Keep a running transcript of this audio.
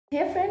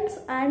Hey friends,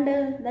 and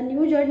the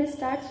new journey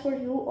starts for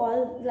you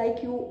all.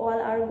 Like you all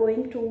are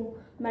going to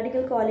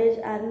medical college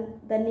and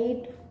the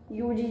NEET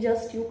UG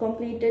just you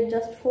completed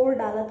just 4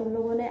 डाला तुम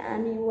लोगों ने,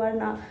 and you are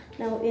now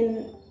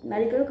in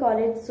medical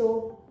college.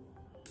 So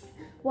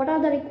what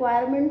are the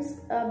requirements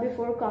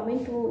before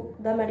coming to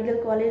the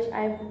medical college?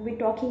 I will be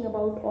talking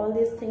about all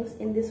these things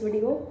in this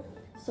video.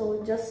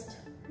 So just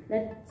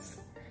let's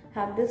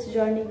have this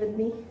journey with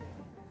me,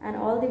 and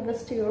all the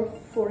best to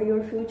for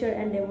your future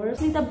endeavors.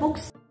 See the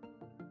books.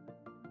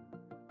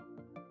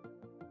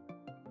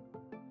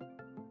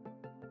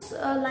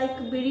 Like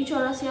BD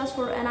Chaurasias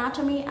for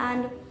anatomy,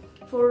 and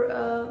for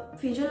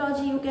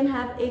physiology you can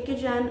have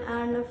AJIO,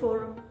 and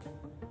for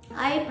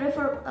I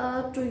prefer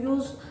to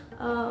use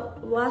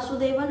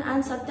Vasudevan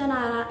and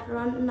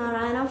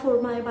Satyanarayana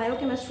for my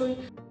biochemistry.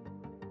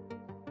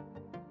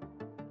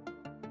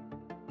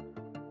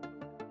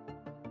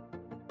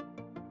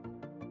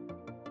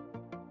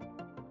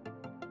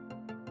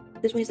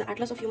 This one is the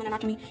Atlas of Human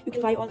Anatomy. You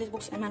can buy all these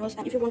books and manuals,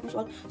 and if you want to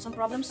solve some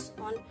problems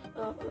on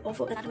of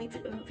anatomy,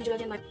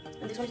 physiology,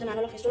 and this one is the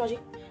manual of histology.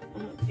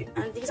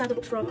 And these are the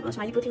books from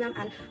Smiley Pruthi ma'am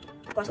and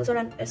Kausal sir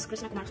and S.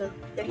 Krishna Kumar sir.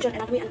 They teach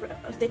anatomy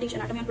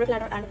and prep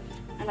ladder and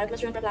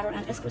biochemistry and prep ladder,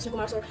 and S. Krishna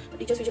Kumar sir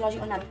teaches physiology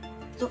on nano.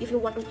 So if you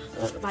want to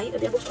buy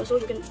their books also,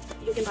 you can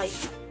buy.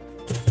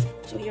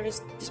 So here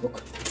is this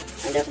book,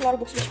 and there's a lot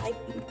of books which I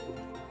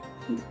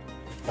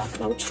talked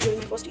about during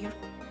my first year.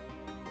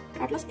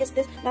 Atlas is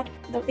this, that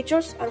the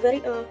pictures are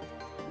very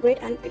great,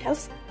 and it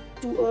helps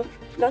to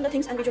learn the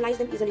things and visualize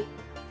them easily.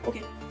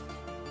 Okay,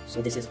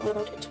 so this is all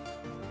about it.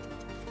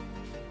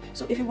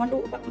 So if you want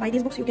to buy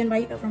these books, you can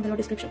buy from below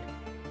description.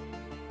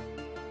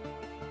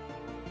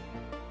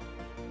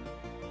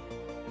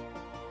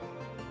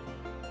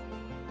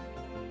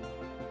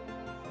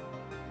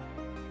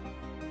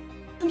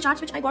 Some charts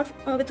which I got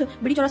with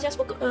BD Chaurasia's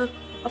book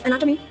of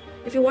anatomy.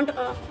 If you want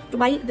to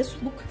buy this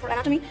book for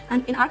anatomy,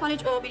 and in our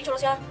college BD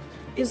Chaurasia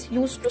is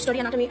used to study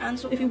anatomy, and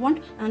so if you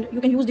want, and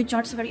you can use the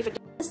charts very effectively.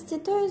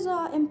 Stitho is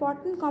an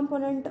important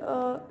component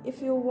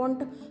if you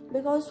want,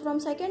 because from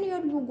second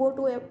year you go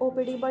to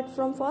OPD, but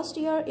from first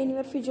year in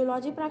your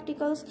physiology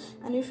practicals,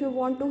 and if you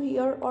want to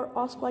hear or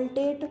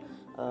auscultate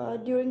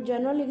during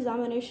general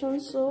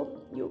examinations, so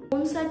you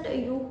bone set,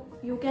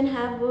 you can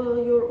have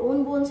your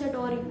own bone set,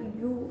 or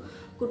you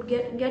could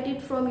get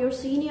it from your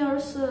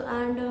seniors,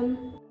 and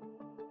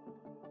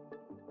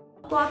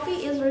copy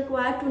is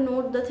required to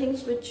note the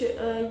things which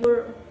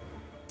your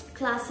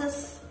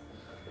classes.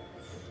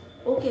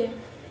 Okay,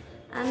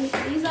 and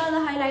these are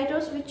the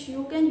highlighters which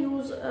you can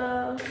use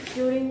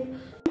during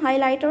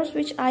highlighters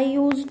which I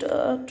used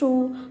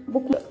to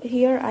book.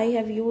 Here I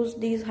have used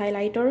these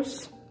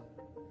highlighters.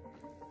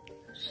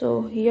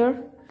 So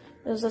here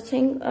is a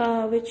thing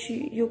which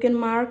you can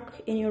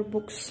mark in your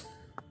books.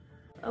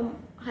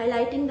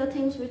 Highlighting the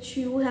things which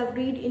you have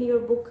read in your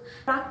book,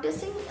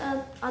 practicing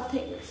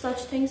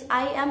such things.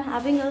 I am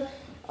having a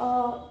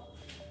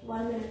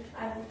 1 minute,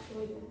 I will show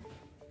you.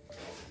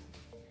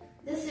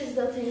 This is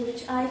the thing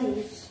which I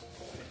use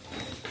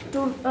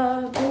to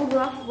do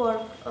rough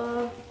work.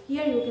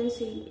 Here you can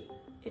see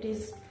it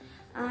is,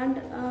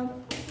 and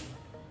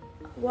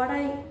what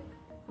I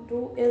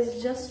do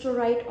is just to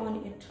write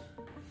on it,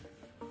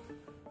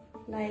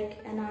 like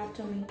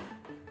anatomy,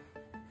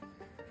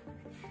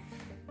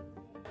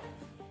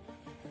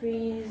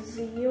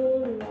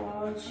 physiology,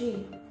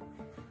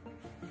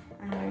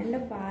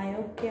 and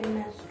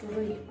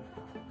biochemistry.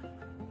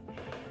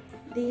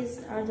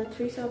 These are the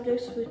 3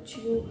 subjects which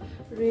you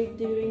read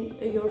during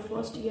your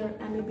first year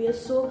MBBS.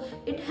 So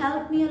it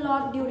helped me a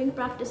lot during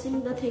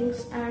practicing the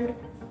things, and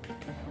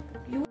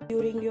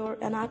during your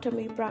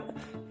anatomy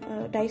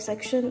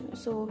dissection.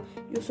 So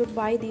you should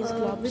buy these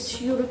gloves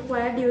which you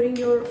require during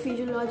your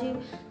physiology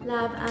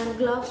lab, and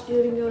gloves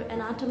during your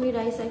anatomy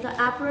dissection.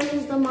 Apron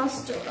is the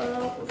must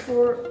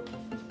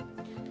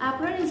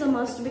apron is a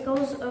must,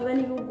 because when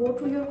you go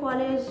to your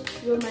college,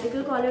 your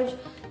medical college,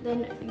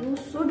 then you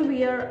should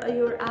wear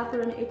your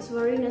apron. It's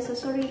very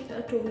necessary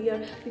to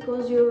wear,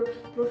 because your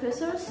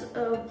professors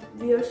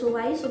wear, so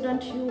why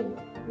shouldn't you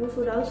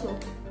should also.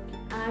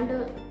 And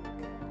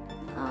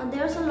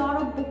there's a lot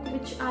of book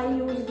which I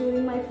used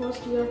during my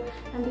first year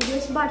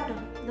MBBS, but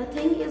the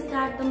thing is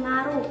that the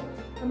Marrow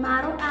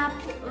app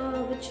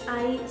which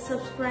I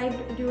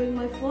subscribed during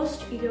my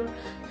first year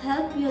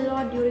helped me a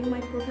lot during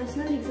my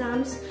professional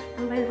exams,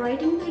 and while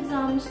writing the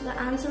exams, the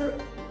answer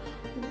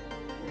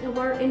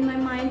were in my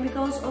mind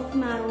because of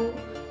Marrow.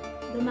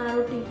 The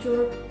Marrow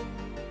teacher,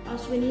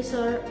 Aswini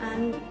sir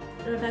and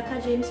Rebecca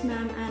James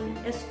ma'am and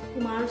S.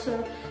 Kumar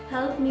sir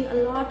helped me a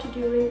lot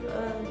during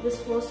this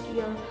first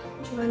year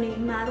journey.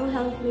 Marrow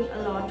helped me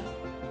a lot,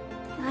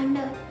 and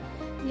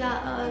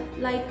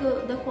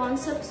the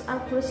concepts are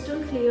crystal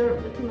clear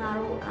with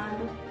Marrow,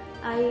 and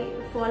I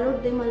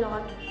followed them a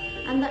lot.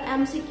 And the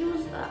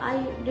MCQs,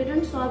 I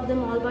didn't solve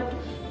them all, but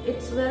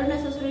it's very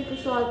necessary to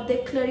solve. They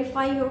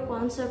clarify your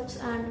concepts,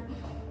 and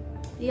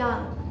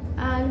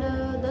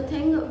the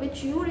thing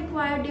which you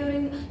require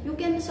during, you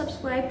can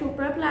subscribe to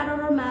Prep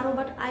Ladder or Marrow,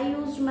 but I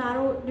used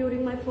Marrow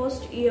during my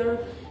first year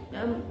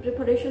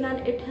preparation,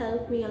 and it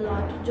helped me a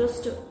lot.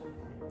 Just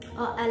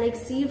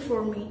elixir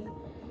for me,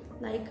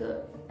 like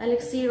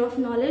elixir of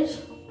knowledge.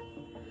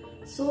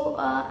 So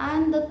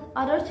and the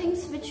other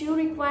things which you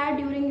require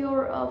during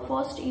your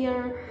first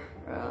year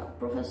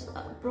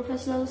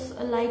professionals,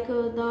 like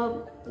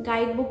the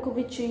guidebook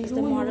which you use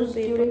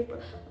during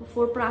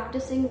for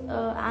practicing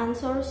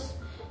answers,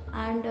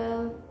 and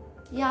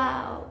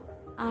yeah,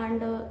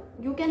 and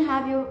you can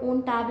have your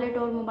own tablet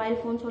or mobile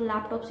phones or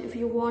laptops if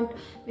you want,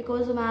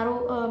 because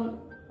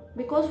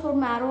for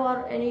Marrow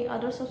or any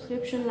other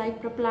subscription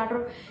like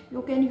Prepladder,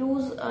 you can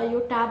use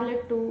your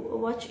tablet to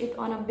watch it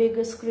on a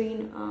big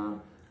screen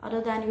other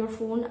than your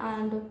phone.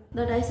 And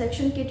the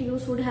dissection kit, you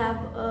should have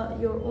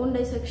your own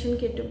dissection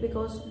kit,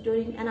 because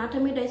during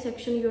anatomy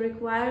dissection you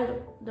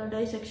require the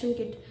dissection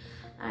kit,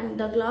 and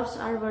the gloves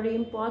are very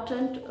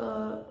important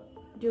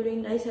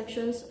during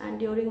dissections, and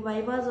during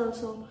vivas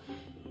also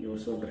you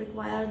should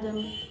require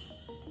them.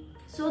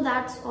 So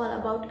that's all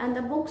about. And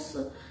the books,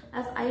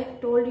 as I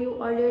told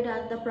you earlier,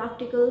 that the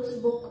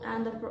practicals book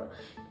and the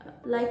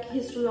like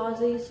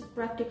histologies,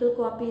 practical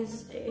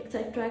copies,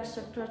 etc.,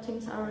 etc.,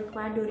 things are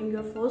required during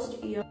your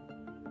first year.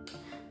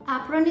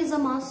 Apron is a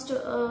must,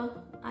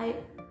 I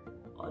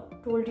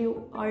told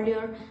you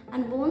earlier,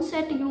 and bone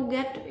set you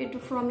get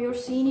it from your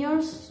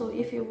seniors. So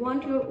if you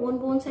want your own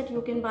bone set,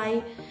 you can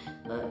buy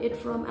it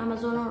from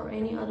Amazon or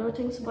any other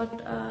things.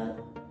 But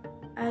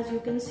as you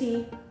can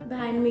see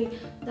behind me,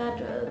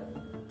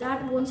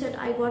 that bone set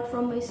I got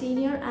from my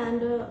senior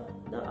and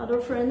the other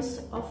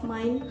friends of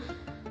mine.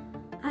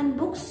 And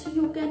books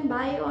you can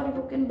buy or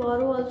you can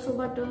borrow also,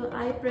 but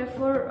I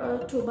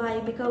prefer to buy,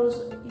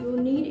 because you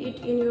need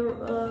it in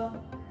your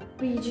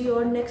PG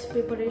or next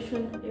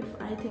preparation, if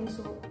I think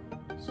so.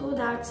 So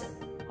that's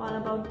all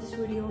about this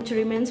video. It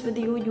remains with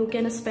you. You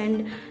can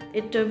spend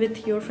it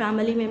with your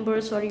family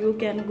members, or you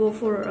can go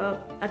for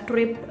a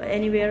trip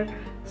anywhere,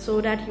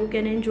 so that you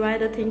can enjoy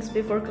the things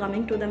before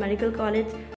coming to the medical college.